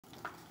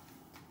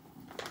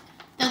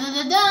Da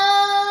da da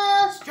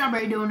da!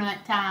 Strawberry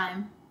donut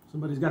time.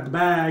 Somebody's got the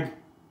bag.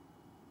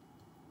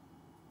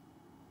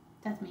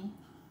 That's me.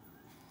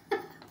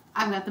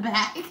 I've got the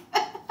bag.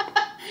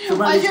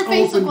 Why does your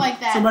face look like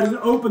that? Somebody's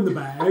opened the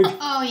bag.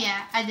 Oh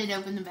yeah, I did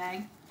open the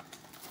bag.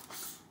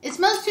 It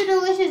smells too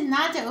delicious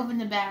not to open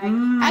the bag.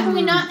 How can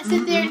we not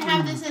sit there and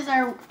have this as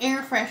our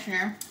air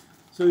freshener?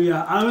 So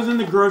yeah, I was in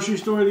the grocery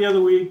store the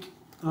other week,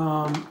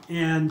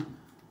 and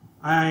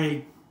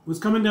I was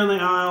coming down the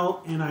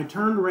aisle, and I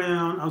turned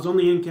around. I was on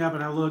the end cap,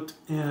 and I looked,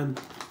 and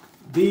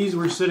these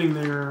were sitting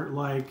there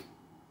like,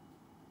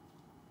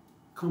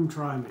 "Come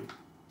try me."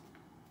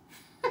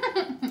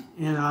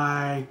 And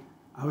I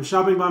was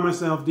shopping by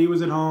myself. Dee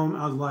was at home.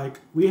 I was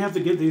like, "We have to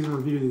get these and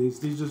review these.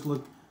 These just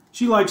look."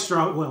 She likes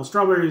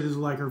strawberries is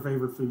like her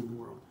favorite food in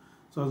the world.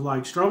 So I was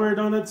like, "Strawberry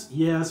donuts?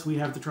 Yes, we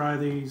have to try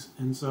these."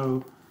 And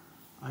so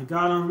I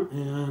got them,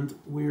 and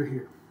we're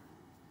here.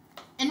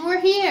 And we're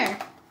here.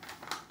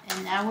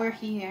 And now we're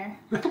here.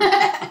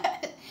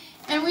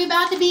 And we're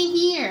about to be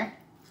here.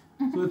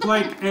 So it's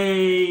like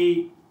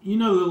a, you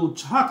know, the little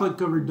chocolate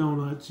covered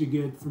donuts you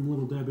get from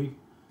Little Debbie.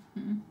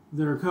 Mm-hmm.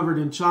 They're covered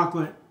in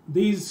chocolate.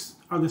 These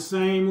are the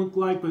same, look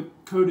like, but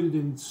coated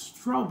in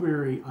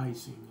strawberry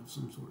icing of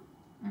some sort.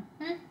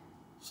 Mm-hmm.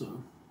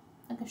 So,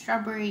 like a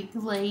strawberry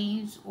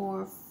glaze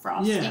or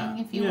frosting,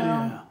 if you will.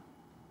 Yeah.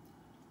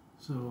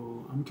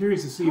 So I'm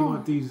curious to see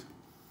what these.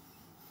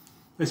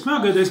 They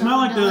smell good. They smell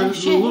like the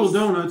little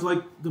donuts,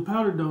 like the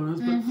powdered donuts,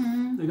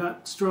 but they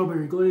got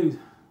strawberry glaze.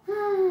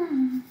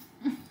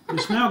 They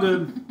smell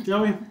good,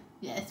 shall we?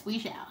 Yes, we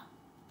shall.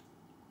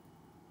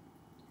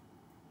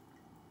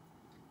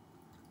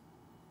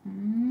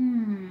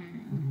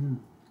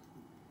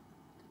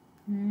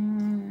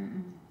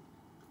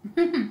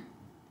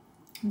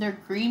 They're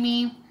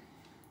creamy.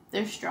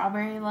 They're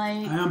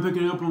strawberry-like. I am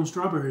picking up on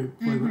strawberry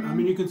flavor. I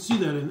mean, you can see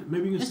that in it.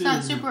 Maybe you can see it. It's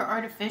not super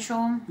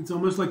artificial. It's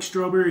almost like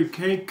strawberry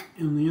cake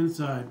on the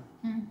inside.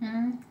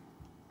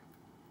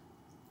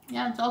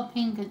 Yeah, it's all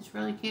pink. It's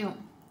really cute.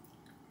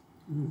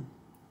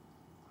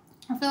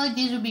 I feel like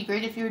these would be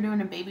great if you were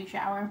doing a baby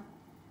shower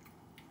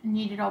and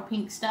needed all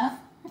pink stuff.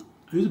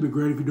 These would be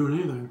great if you're doing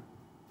anything.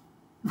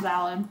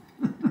 Valid.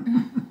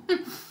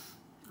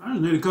 I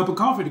just need a cup of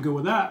coffee to go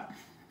with that.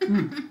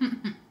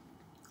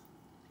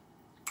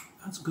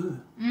 That's good.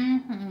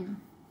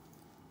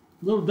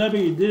 Little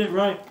Debbie, you did it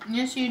right.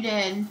 Yes, you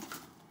did. You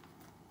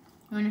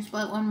want to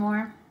split one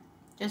more?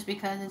 Just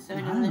because it's so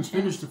delicious. I haven't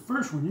finished the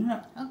first one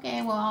yet.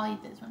 Okay, well, I'll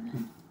eat this one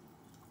then.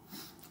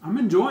 I'm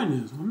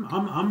enjoying this.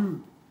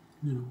 I'm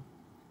you know.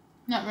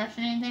 Not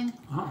rushing anything?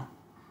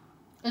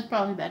 It's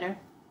probably better.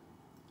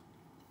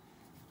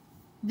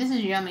 This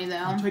is yummy, though.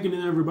 I'm taking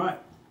in every bite.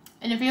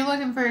 And if you're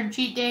looking for a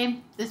cheat day,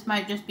 this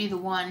might just be the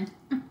one.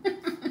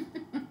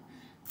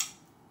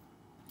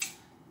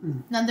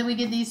 Not that we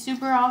get these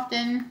super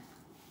often.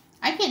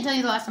 I can't tell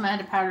you the last time I had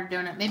a powdered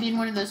donut. Maybe in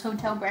one of those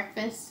hotel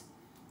breakfasts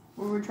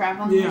where we're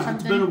traveling or something. Yeah,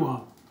 it's been a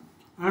while.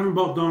 I haven't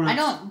bought donuts. I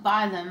don't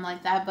buy them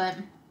like that, but...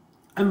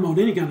 I haven't bought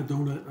any kind of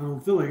donut, I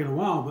don't feel like, in a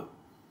while, but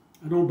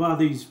I don't buy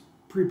these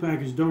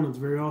prepackaged donuts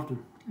very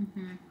often.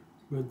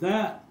 But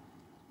that...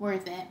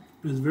 worth it.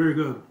 Is very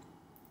good.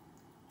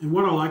 And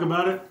what I like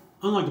about it,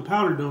 unlike the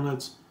powdered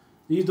donuts,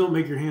 these don't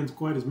make your hands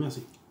quite as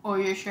messy.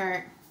 Or your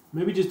shirt.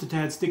 Maybe just a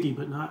tad sticky,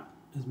 but not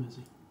as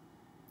messy.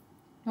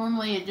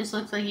 Normally it just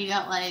looks like you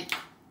got like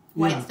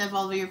white stuff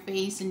all over your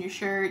face and your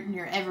shirt and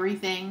your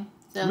everything.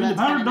 So I mean, the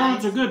powdered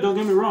donuts are good, don't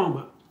get me wrong,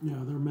 but yeah,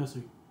 they're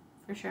messy.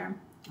 For sure.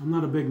 I'm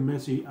not a big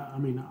messy, I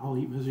mean, I'll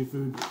eat messy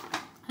food.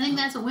 I think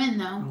that's a win,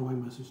 though. I don't like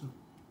messy stuff.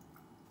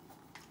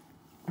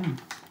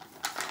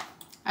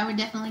 I would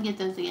definitely get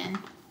those again.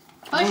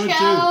 For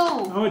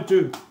I would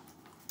too.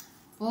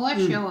 For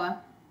sure.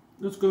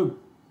 That's good.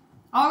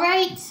 All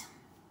right.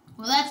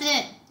 Well, that's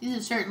it. These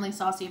are certainly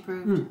saucy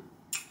approved.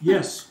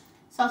 Yes.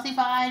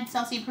 Saucy-fied,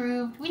 saucy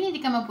approved. We need to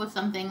come up with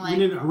something like...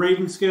 We need a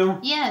rating scale?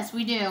 Yes,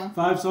 we do.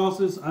 5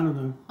 sauces? I don't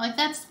know. Like,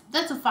 that's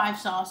a 5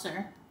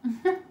 saucer.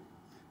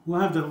 We'll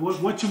have to...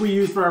 What should we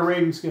use for our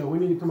rating scale? We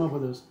need to come up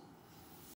with this.